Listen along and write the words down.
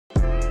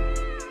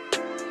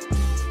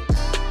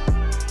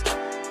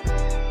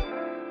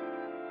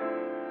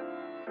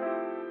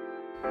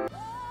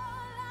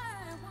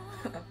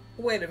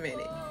Wait a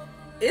minute.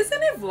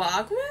 Isn't it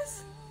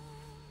Vlogmas?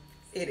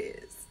 It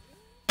is.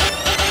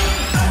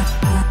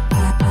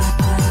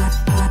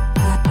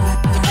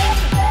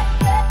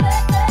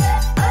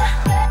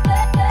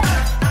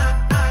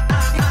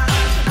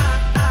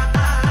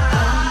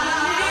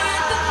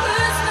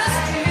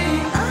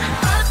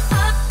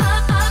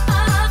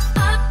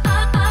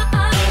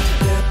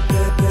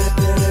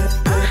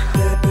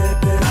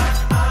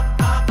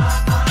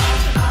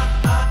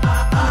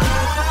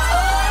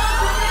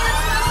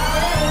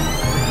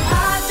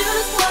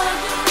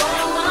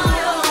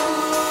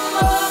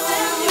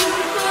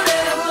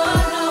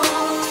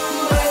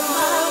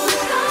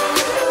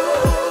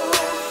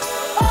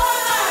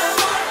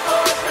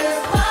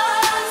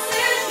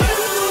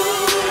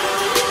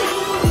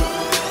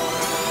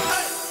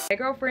 Hey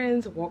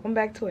girlfriends, welcome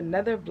back to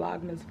another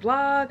Vlogmas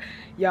vlog.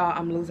 Y'all,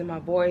 I'm losing my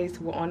voice.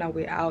 We're on our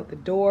way out the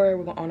door.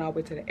 We're on our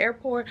way to the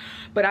airport.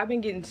 But I've been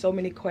getting so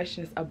many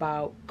questions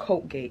about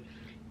Coatgate.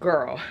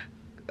 Girl.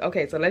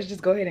 Okay, so let's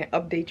just go ahead and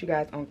update you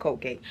guys on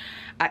Coatgate.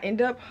 I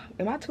end up,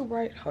 am I too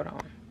bright? Hold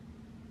on.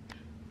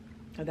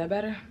 Is that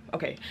better?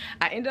 Okay,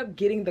 I end up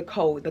getting the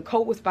coat. The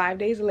coat was 5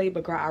 days late,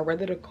 but girl, I'd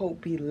rather the coat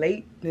be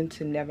late than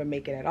to never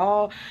make it at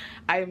all.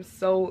 I am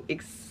so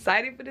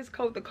excited for this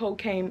coat. The coat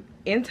came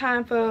in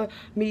time for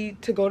me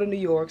to go to New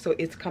York, so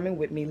it's coming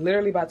with me.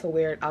 Literally about to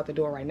wear it out the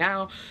door right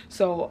now.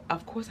 So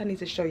of course I need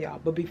to show y'all.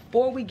 But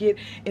before we get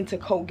into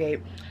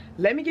Coatgate,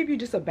 let me give you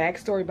just a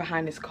backstory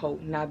behind this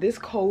coat. Now this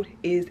coat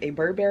is a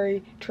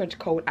Burberry trench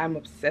coat. I'm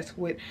obsessed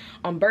with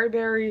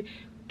Burberry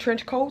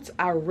trench coats.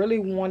 I really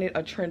wanted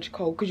a trench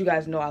coat because you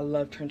guys know I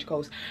love trench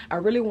coats. I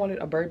really wanted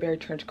a Burberry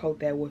trench coat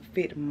that would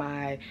fit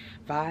my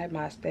vibe,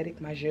 my aesthetic,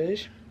 my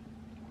zhuzh.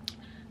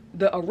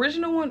 The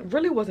original one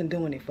really wasn't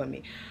doing it for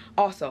me.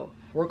 Also,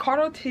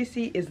 Riccardo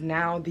Tisci is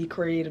now the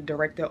creative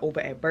director over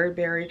at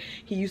Burberry.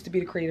 He used to be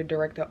the creative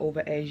director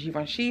over at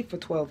Givenchy for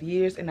 12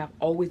 years, and I've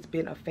always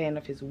been a fan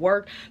of his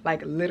work.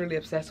 Like literally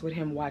obsessed with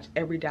him. Watch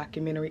every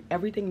documentary,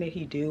 everything that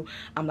he do.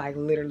 I'm like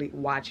literally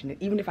watching it.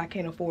 Even if I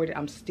can't afford it,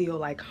 I'm still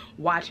like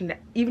watching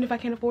it. Even if I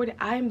can't afford it,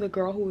 I am the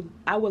girl who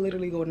I will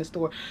literally go in the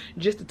store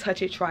just to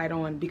touch it, try it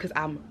on, because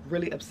I'm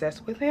really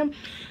obsessed with him.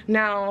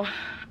 Now,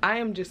 I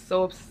am just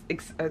so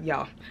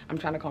y'all, I'm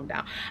trying to calm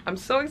down. I'm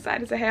so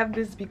excited to have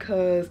this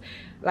because,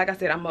 like I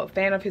said, I'm a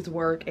fan of his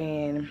work.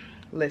 And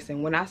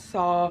listen, when I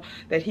saw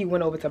that he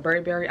went over to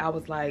Burberry, I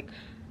was like,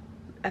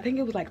 I think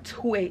it was like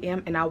 2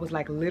 a.m. and I was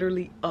like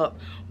literally up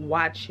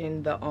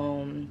watching the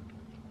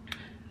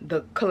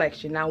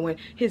collection. Now when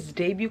his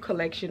debut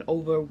collection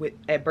over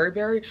at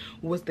Burberry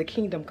was the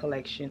Kingdom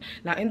collection.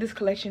 Now in this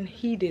collection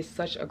he did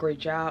such a great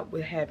job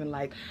with having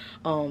like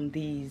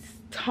these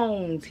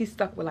tones. He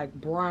stuck with like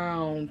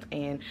browns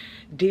and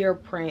deer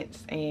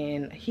prints,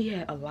 and he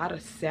had a lot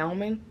of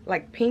salmon,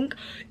 like pink.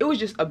 It was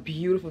just a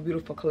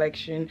beautiful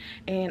collection,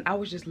 and I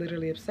was just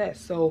literally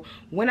obsessed. So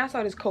when I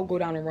saw this coat go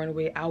down the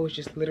runway, I was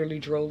just literally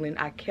drooling.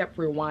 I kept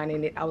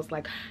rewinding it. I was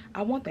like,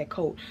 I want that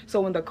coat. So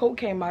when the coat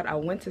came out, I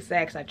went to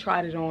SAKS. I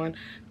tried it on.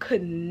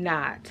 Could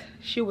not.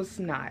 She was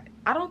not.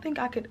 I don't think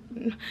I could.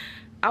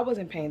 I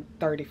wasn't paying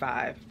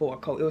 $35 for a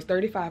coat. It was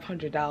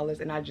 $3,500,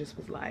 and I just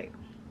was like,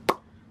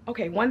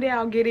 okay, one day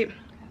I'll get it.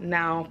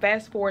 Now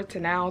fast forward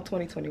to now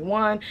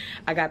 2021,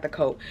 I got the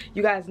coat.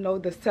 You guys know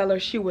the seller,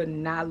 she would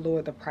not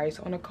lower the price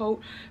on a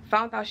coat.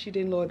 Found out she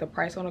didn't lower the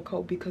price on a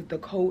coat because the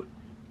coat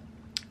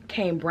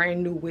came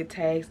brand new with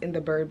tags in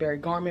the Burberry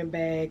garment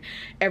bag,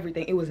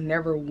 everything. It was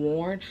never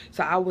worn.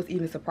 So I was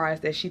even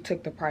surprised that she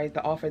took the price,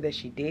 the offer that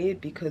she did,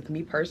 because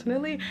me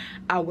personally,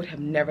 I would have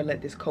never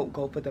let this coat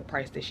go for the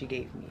price that she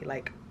gave me.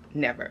 Like,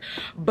 never.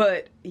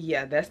 But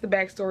yeah, that's the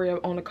backstory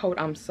on the coat.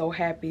 I'm so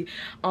happy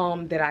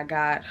that I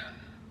got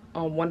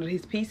one of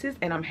his pieces,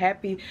 and I'm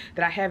happy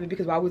that I have it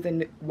because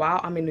while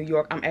I'm in New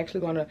York,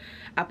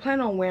 I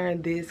plan on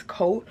wearing this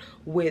coat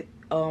with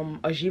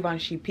a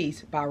Givenchy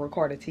piece by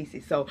Riccardo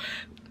Tisci. So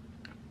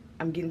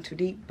I'm getting too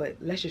deep, but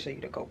let's just show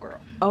you the coat, girl.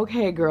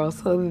 Okay, girl,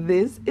 so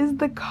this is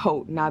the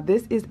coat. Now,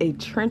 this is a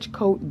trench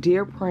coat,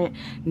 deer print,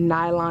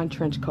 nylon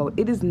trench coat.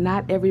 It is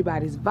not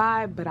everybody's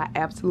vibe, but I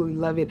absolutely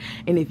love it.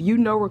 And if you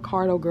know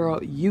Riccardo,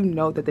 girl, you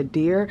know that the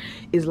deer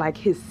is like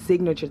his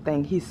signature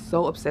thing. He's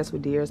so obsessed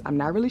with deers. I'm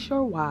not really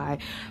sure why,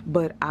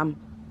 but I'm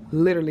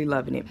literally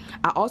loving it.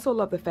 I also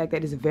love the fact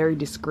that it's very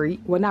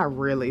discreet. Well, not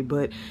really,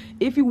 but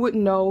if you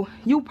wouldn't know,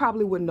 you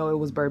probably wouldn't know it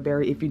was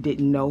Burberry if you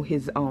didn't know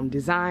his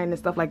design and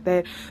stuff like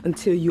that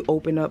until you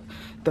open up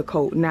the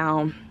coat.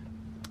 Now,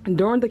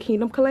 during the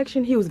Kingdom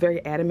collection, he was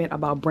very adamant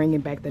about bringing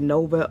back the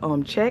Nova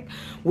check,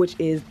 which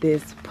is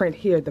this print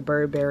here, the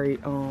Burberry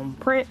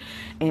print.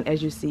 And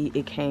as you see,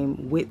 it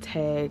came with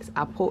tags.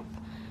 I put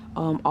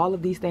all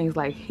of these things,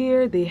 like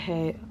here they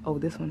had, oh,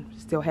 this one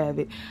still have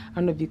it. I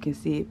don't know if you can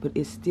see it, but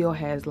it still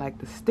has like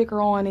the sticker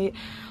on it.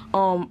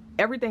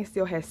 Everything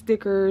still has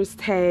stickers,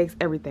 tags,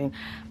 everything.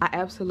 I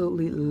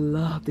absolutely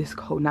love this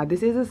coat. Now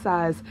this is a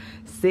size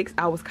 6.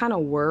 I was kind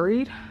of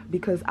worried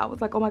because I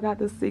was like, oh my god,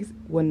 this 6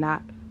 will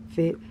not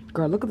fit.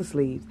 Girl, look at the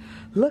sleeves.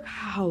 Look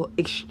how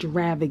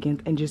extravagant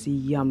and just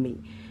yummy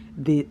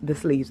the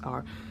sleeves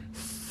are.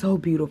 so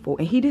beautiful,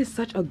 and he did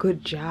such a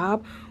good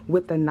job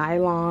with the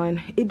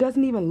nylon. It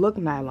doesn't even look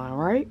nylon,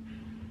 right?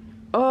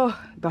 Oh,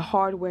 the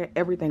hardware,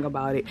 everything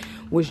about it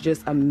was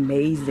just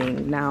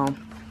amazing. Now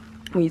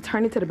when you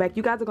turn it to the back,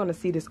 you guys are going to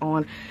see this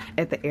on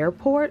at the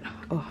airport.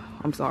 Oh,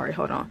 I'm sorry,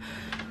 hold on,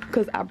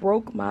 because I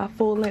broke my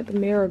full-length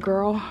mirror,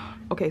 girl.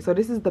 Okay, so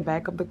this is the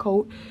back of the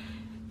coat.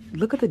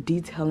 Look at the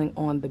detailing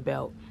on the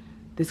belt.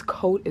 This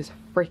coat is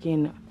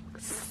freaking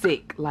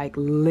sick, like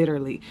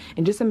literally.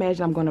 And just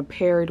imagine I'm gonna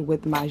pair it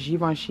with my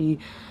Givenchy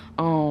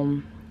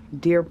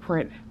deer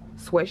print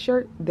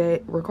sweatshirt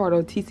that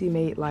Ricardo TC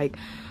made like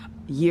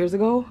years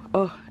ago.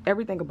 Oh,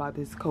 everything about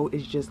this coat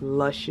is just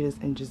luscious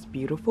and just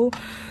beautiful.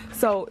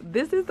 So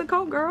this is the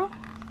coat, girl.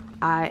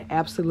 I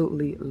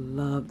absolutely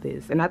love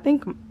this, and I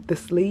think the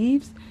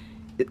sleeves,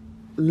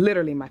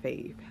 literally my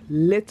fave.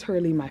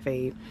 Literally my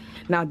fave.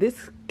 Now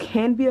this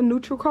can be a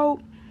neutral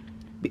coat.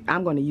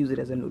 I'm going to use it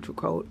as a neutral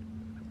coat.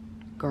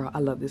 Girl, I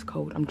love this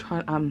coat.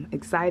 I'm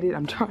excited.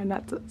 I'm trying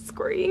not to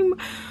scream,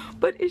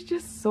 but it's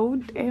just so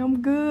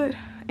damn good.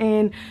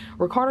 And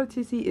Ricardo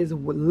TC is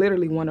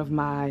literally one of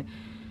my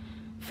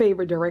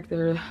favorite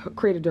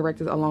creative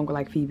directors, along with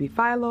like Phoebe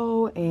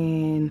Philo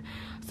and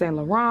Saint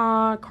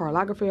Laurent, Karl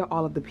Lagerfeld,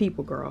 all of the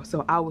people, girl.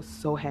 So I was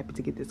so happy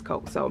to get this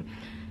coat. So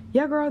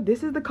yeah, girl,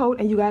 this is the coat,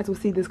 and you guys will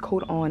see this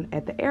coat on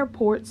at the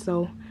airport.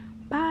 So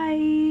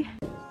bye.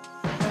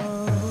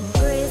 Oh,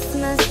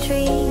 Christmas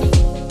tree.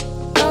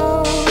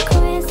 Oh,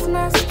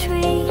 Christmas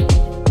tree.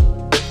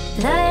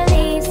 The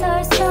leaves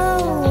are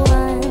so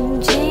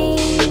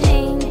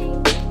unchanging.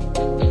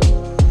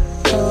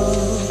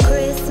 Oh,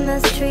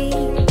 Christmas tree.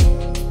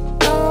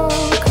 Oh,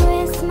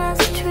 Christmas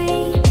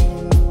tree.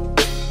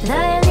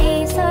 The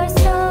leaves are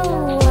so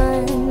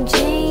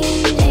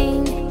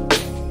unchanging.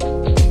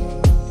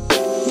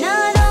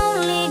 Not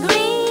only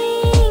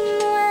green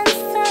when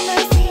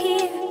summer's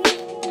here,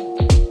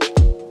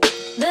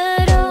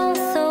 but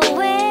also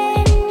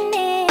when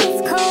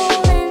it's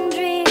cold and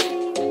drear.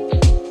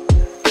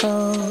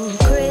 Oh,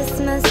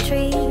 Christmas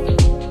tree.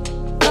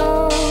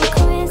 Oh,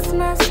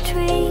 Christmas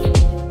tree.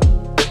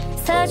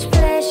 Such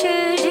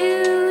pleasure do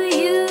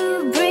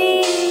you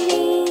bring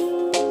me.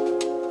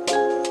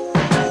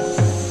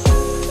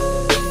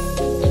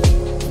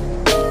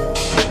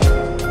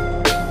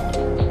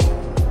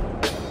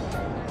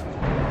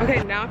 Okay,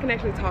 now I can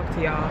actually talk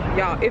to y'all.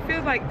 Y'all, it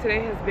feels like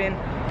today has been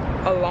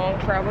a long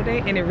travel day,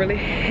 and it really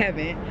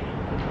haven't.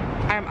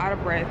 I am out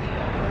of breath.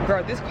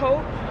 Girl, this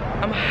coat,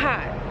 I'm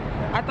hot.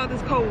 I thought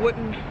this coat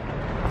wouldn't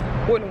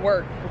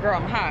work. Girl,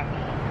 I'm hot.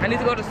 I need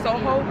to go to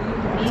Soho,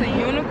 to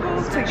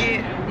Uniqlo to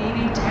get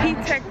heat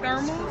tech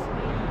thermals,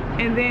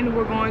 and then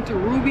we're going to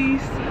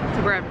Ruby's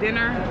to grab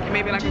dinner and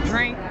maybe like a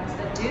drink.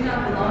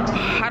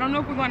 I don't know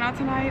if we're going out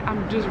tonight.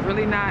 I'm just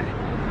really not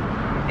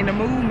in the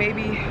mood.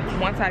 Maybe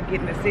once I get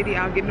in the city,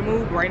 I'll get in the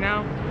mood. Right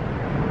now,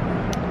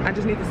 I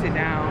just need to sit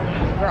down.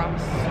 Girl, I'm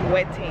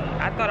sweating.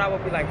 I thought I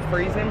would be like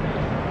freezing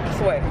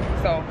sweat.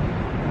 So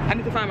I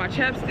need to find my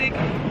chapstick.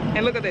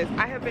 And look at this.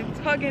 I have been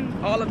tugging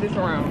all of this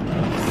around.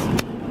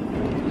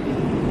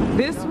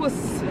 This was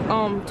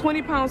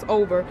 20 pounds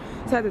over,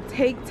 so I had to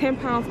take 10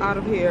 pounds out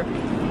of here,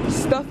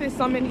 stuff it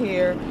some in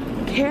here,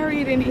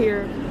 carry it in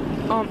here.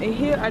 In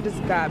here I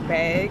just got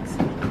bags.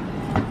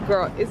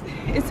 Girl,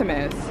 it's a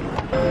mess.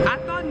 I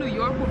thought New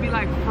York would be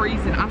like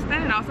freezing. I'm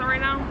standing outside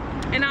right now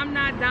and I'm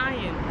not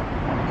dying.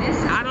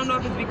 I don't know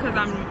if it's because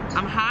I'm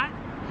hot,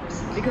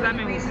 because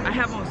I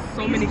have on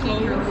so many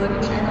clothes.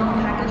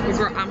 But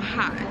girl, I'm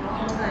hot.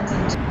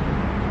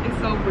 It's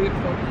so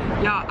beautiful.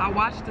 Y'all, I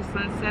watched the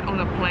sunset on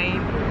the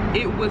plane.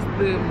 It was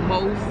the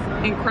most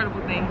incredible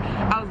thing.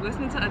 I was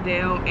listening to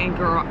Adele, and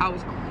girl, I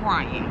was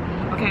crying.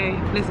 Okay,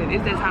 listen,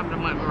 it's that time of the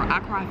month, girl. I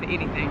cry for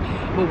anything.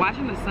 But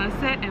watching the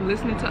sunset and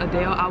listening to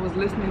Adele, I was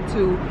listening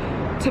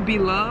to Be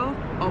Loved.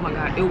 Oh my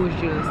God, it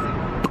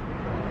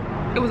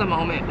was a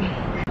moment.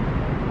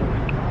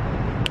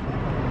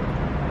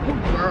 Oh,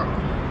 girl.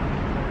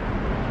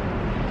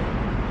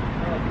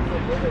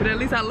 But at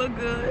least I look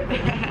good.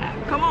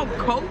 Come on,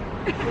 coat.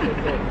 It's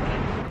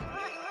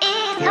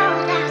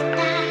cold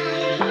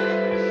outside,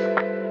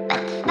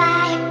 but the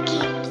fire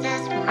keeps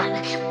us warm.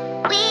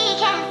 We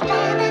can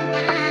spend the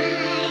night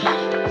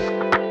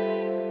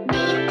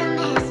beneath the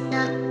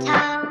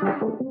mistletoe.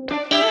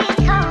 It's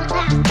cold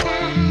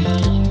outside,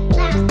 It's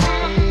cold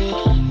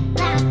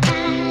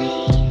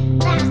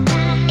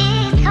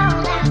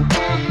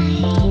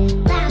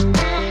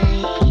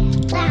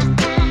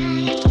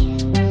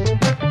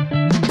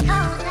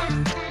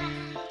outside.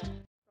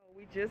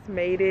 We just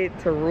made it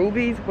to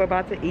Ruby's. We're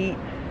about to eat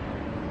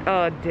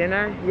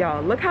dinner.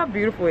 Y'all, look how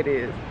beautiful it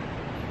is.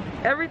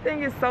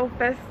 Everything is so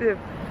festive.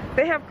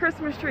 They have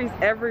Christmas trees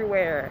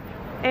everywhere.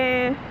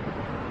 And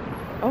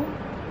oh,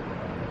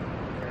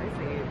 I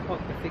said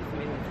pump for 6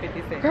 minutes,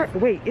 50 cents. girl,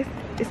 wait, it's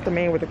the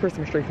man with the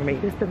Christmas tree for me.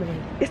 It's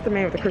the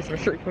man with the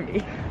Christmas tree for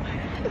me.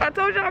 I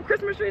told y'all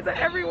Christmas trees are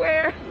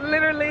everywhere,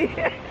 literally.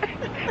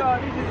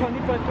 God, this is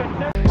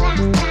 20%.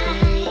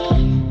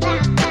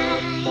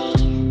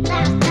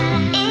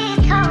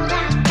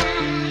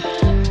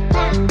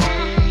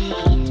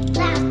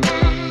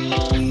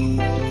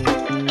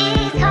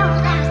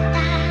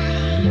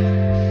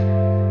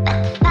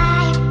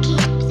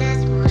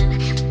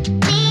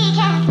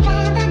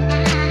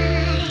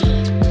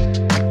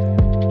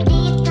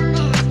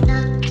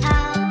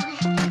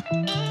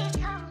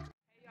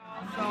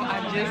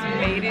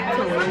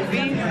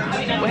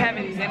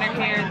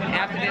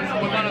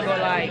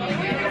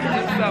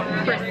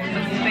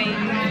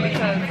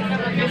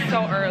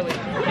 so early,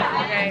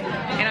 okay?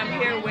 And I'm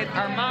here with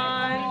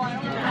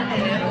Armand.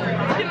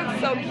 He looks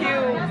so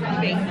cute.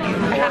 Thank you.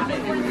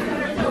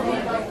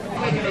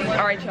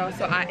 All right, y'all,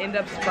 so I end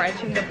up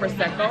scratching the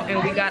Prosecco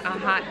and we got a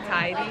hot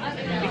tidy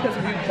because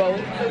we both,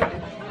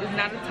 it's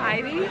not a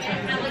tidy?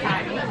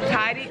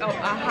 Tidy, oh, a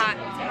hot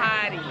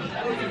tidy.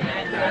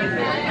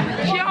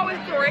 She always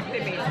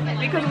corrected me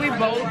because we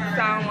both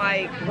sound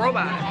like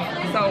robots.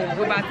 So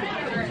we're about to,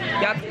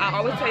 y'all, I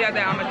always tell y'all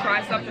that I'm gonna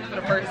try something for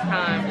the first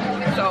time.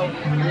 So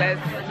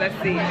let's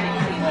see.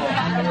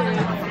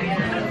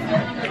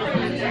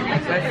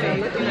 Let's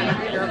see.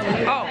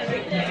 Oh.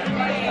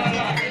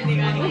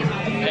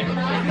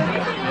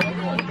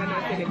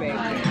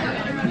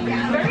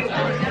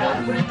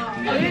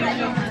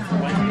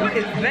 What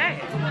is that?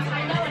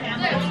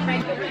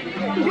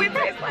 It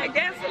tastes like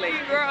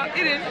gasoline, girl.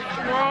 It is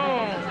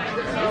strong.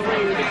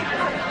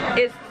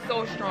 It's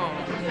so strong.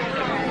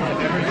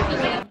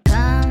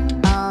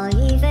 Come, all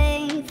ye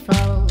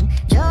faithful,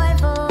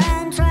 joyful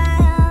and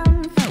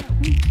triumphant.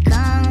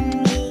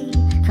 Come ye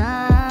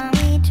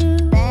to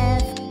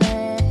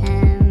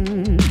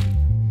Bethlehem.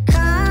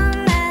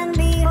 Come and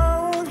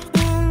behold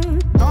him,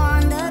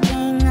 born the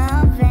King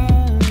of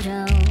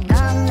angels.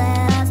 Come,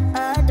 let us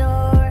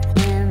adore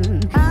him.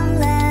 Come,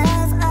 let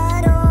us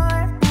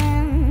adore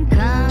him.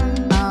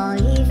 Come, all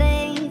ye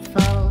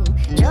faithful,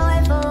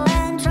 joyful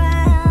and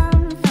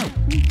triumphant.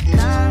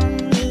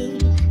 Come ye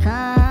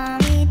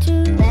to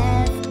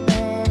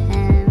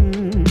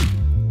Bethlehem.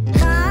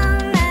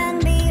 Come and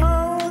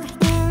behold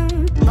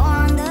him,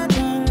 born the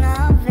King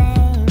of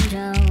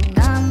angels.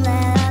 Come,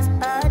 let us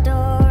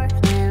adore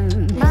him.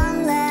 Come,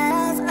 let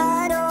us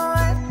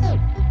adore.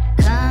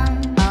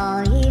 Come,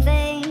 all ye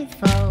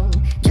faithful,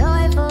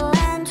 joyful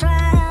and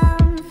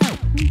triumphant.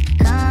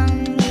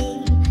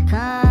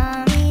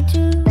 Come ye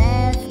to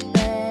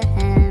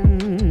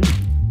Bethlehem.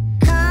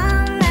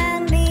 Come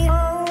and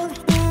behold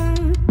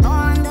him,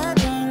 born the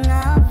King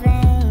of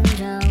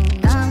angels.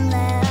 Come,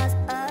 let us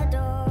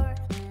adore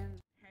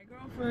him. Hey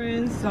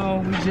girlfriends, so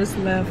we just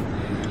left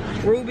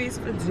Ruby's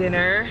for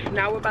dinner.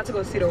 Now we're about to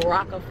go see the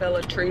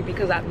Rockefeller tree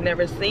because I've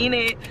never seen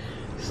it.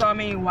 So I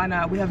mean, why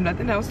not? We have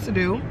nothing else to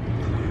do.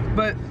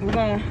 But we're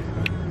gonna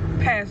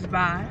pass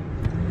by,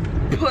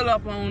 pull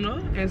up on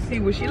her, and see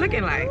what she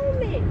looking like.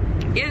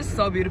 It's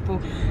so beautiful.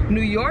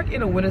 New York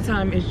in the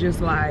wintertime is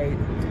just like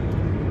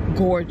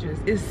gorgeous.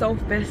 It's so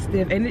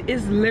festive and it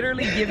is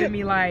literally giving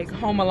me like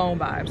Home Alone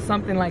vibes,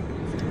 something like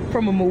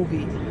from a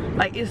movie.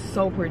 Like, it's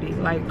so pretty.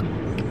 Like,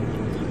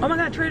 oh my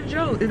god, Trader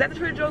Joe's. Is that the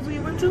Trader Joe's we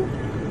went to?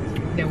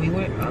 Then we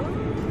went,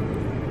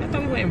 I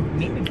thought we went and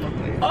meet in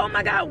Brooklyn. Oh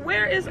my god,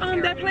 where is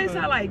that place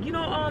I like? You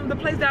know, the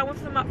place that I went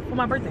to for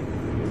my birthday.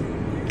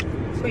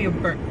 For your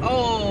birthday.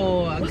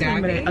 Oh, What's the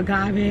name of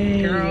Agave. it?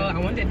 Agave. Girl, I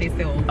wonder if they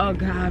still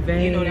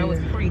Agave. You know, that was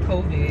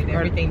pre-COVID.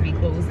 Everything be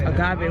closed.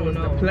 Agave was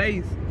the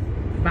place.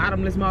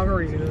 Bottomless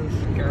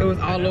margaritas. Girl, it was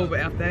all over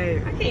after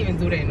that. I can't even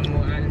do that no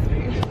more,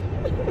 honestly.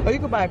 Oh, you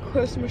could buy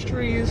Christmas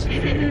trees.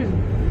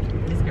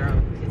 This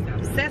girl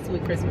is obsessed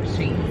with Christmas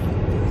trees.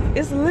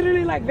 It's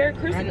literally like very I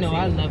Christmassy. know,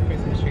 I love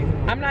Christmas trees.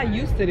 I'm not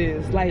used to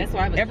this. Like, That's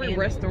why I have a every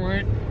candle.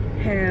 restaurant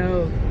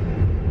have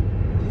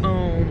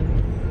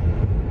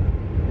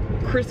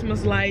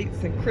Christmas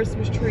lights and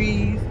Christmas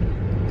trees.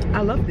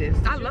 I love this.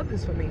 I love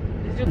this for me.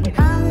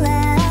 Come,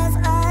 let us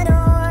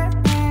adore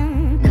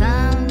him.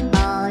 Come,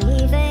 all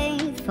ye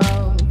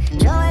faithful,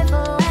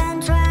 joyful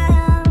and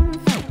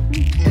triumphant.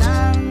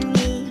 Come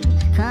ye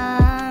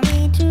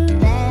to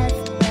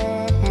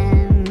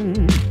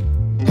Bethlehem.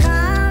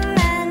 Come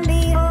and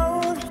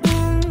behold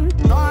him,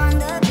 born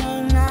the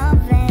King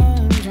of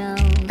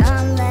angels.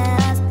 Come, let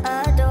us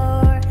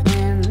adore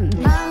him.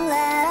 Come,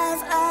 let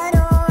us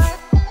adore.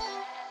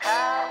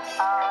 Come,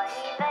 all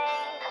ye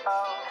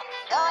faithful,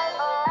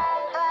 joyful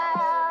and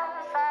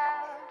triumphant.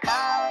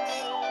 Come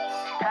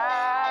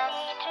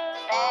ye to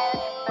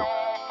Bethlehem.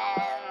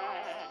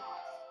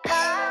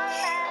 Come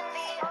and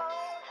behold.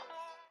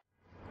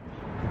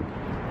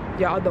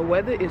 Y'all, the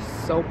weather is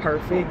so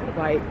perfect.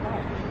 Like,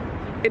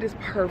 it is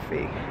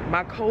perfect.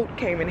 My coat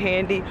came in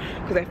handy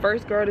because at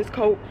first, girl, this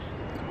coat,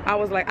 I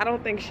was like, I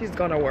don't think she's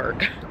gonna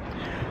work.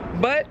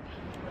 But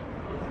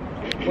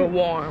we're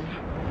warm,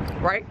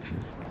 right?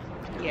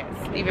 Yes,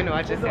 even though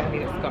I just said I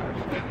need a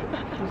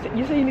scarf.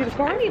 You say you need a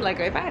scarf? I need like,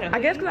 if I had a hoodie.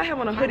 I guess because I have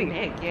on a hoodie.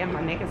 My neck, yeah,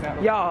 my neck is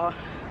out. Y'all,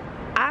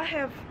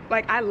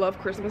 I love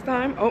Christmas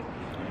time. Oh,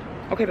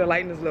 okay, the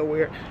lighting is a little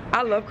weird.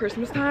 I love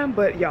Christmas time,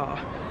 but y'all,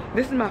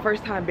 this is my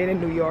first time being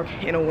in New York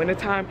in the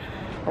wintertime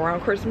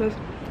around Christmas.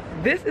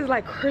 This is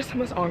like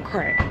Christmas on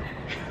crack.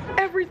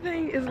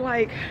 Everything is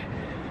like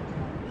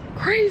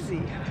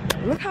crazy.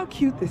 Look how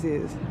cute this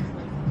is.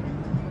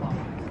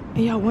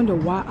 And y'all wonder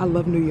why I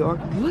love New York.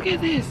 Look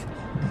at this.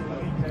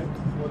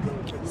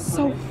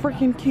 So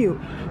freaking cute.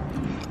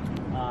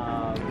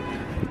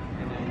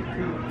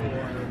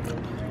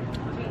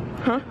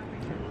 Huh?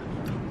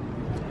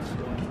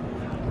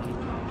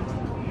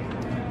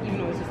 You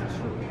know, it's just a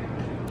shoe.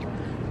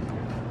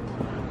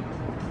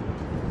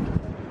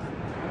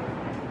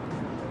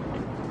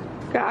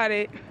 Got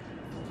it.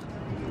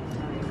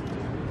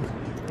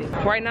 loved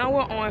it. Right now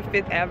we're on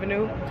 5th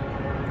Avenue.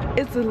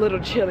 It's a little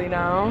chilly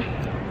now.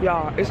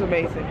 Y'all, it's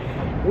amazing.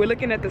 We're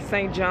looking at the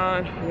St.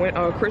 John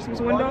Christmas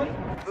window.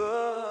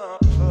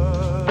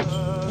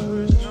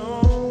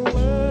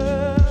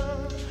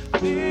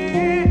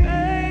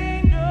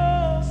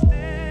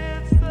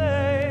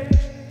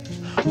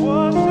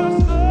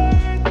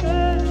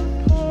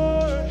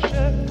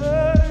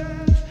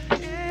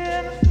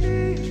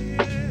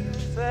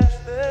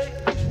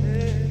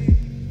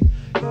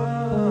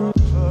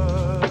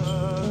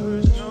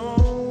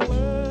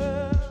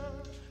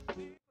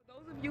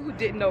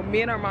 Didn't know,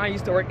 me and Armand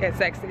used to work at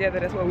SAKS together.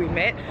 That's where we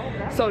met.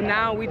 So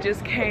now we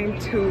just came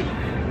to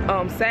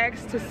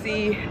SAKS to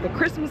see the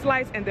Christmas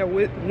lights and their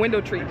window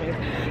treatments.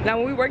 Now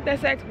when we worked at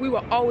SAKS, we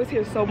would always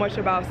hear so much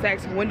about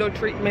SAKS window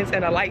treatments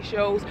and the light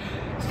shows.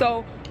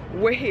 So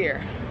we're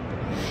here.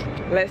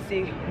 Let's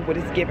see what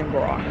it's giving,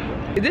 girl.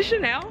 Is this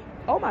Chanel?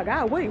 Oh my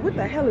God, wait, what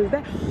the hell is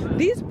that?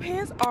 These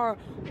pants are,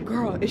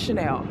 girl, it's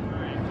Chanel.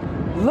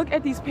 Look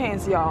at these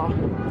pants, y'all.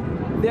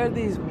 They're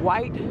these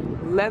white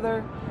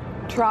leather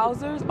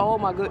trousers. Oh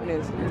my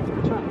goodness,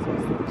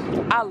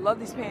 I love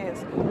these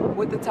pants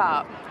with the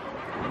top.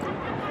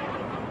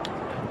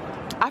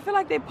 I feel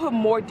like they put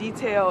more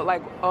detail,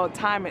 like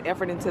time and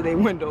effort into their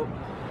window.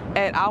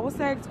 At our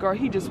SAKS, girl,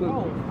 he just would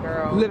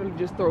literally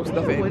just throw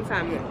stuff in. One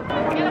time.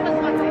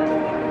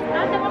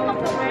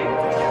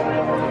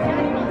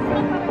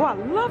 Oh, I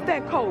love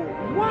that coat.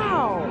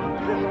 Wow.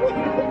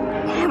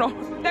 Hold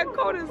on. That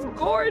coat is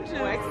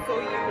gorgeous.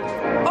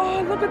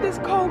 Oh, look at this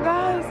coat,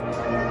 guys.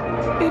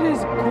 It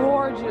is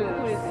gorgeous.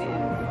 Who is it?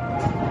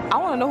 I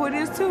want to know who it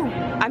is too.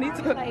 I need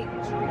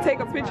to take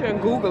a picture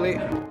and Google it.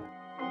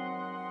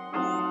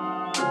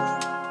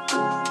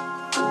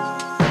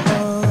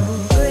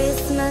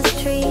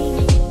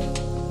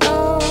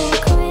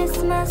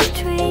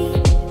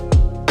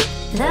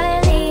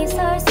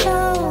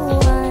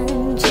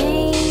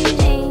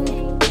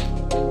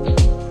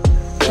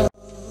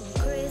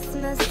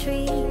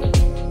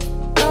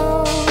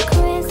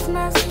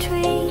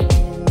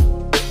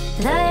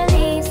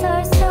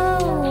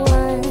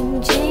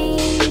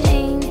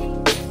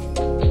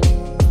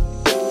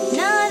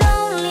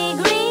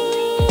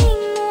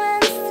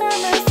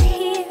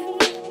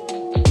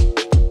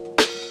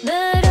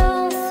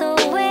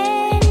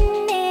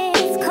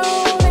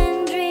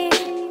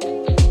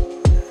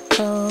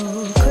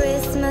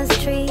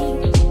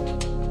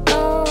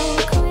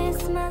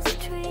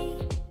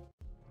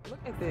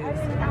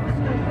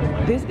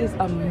 This is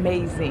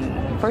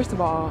amazing. First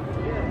of all,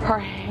 her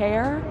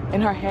hair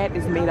and her hat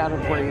is made out of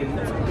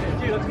braids.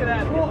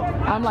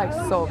 I'm like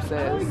so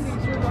obsessed.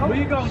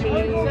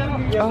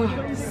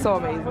 Oh, so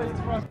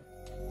amazing.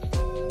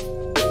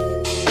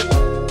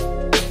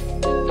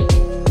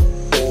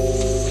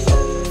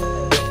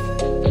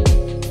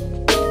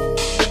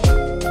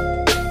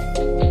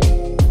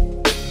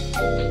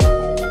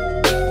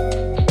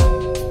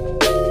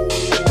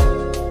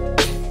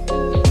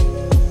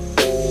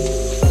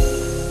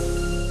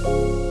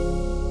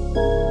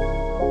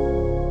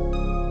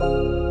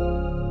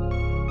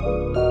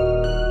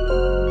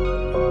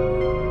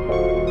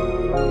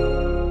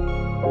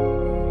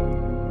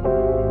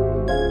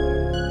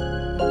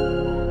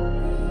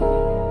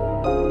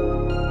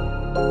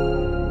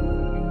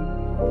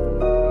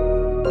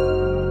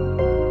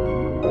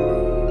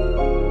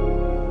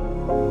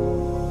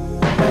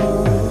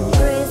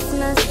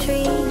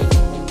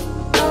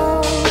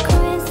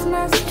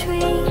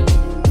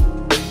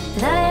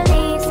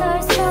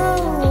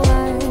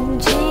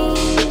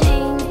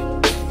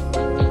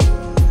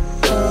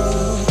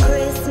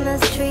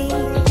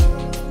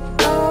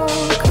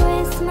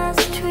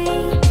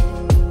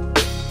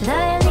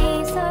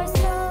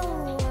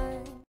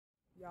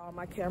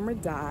 My camera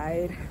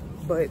died,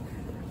 but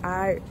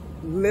I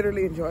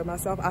literally enjoyed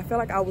myself. I felt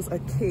like I was a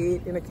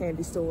kid in a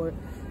candy store.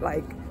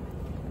 Like,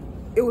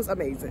 it was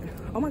amazing.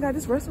 Oh my God,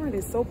 this restaurant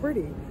is so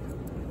pretty.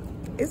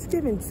 It's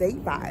giving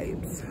date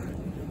vibes.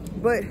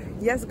 But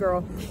yes,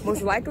 girl,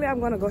 most likely I'm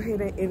gonna go ahead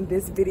and end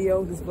this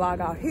video, this vlog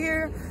out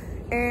here,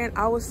 and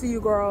I will see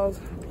you girls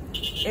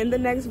in the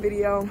next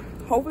video.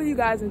 Hopefully you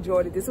guys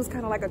enjoyed it. This was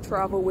kind of like a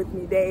travel with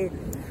me day,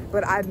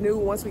 but I knew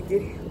once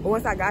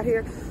I got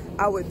here,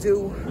 I would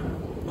do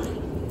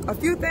a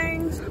few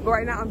things. But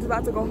right now I'm just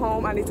about to go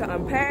home. I need to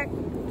unpack,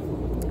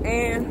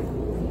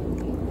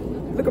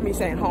 and look at me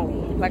saying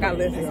home like I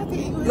live here.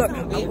 Look,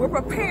 we're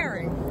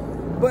preparing,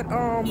 but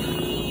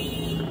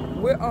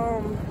we're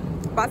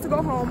about to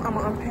go home. I'm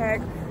gonna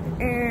unpack,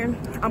 and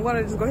I'm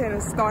gonna just go ahead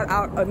and start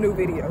out a new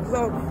video.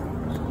 So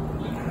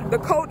the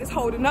coat is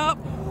holding up.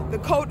 The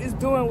coat is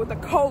doing what the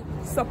coat's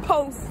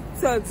supposed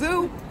to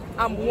do.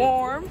 I'm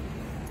warm,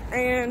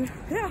 and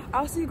yeah,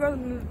 I'll see you girls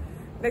in the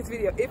next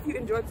video. If you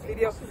enjoyed this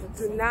video,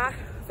 do not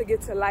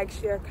forget to like,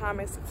 share,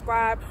 comment,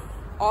 subscribe,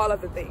 all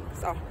of the things.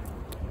 So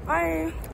bye.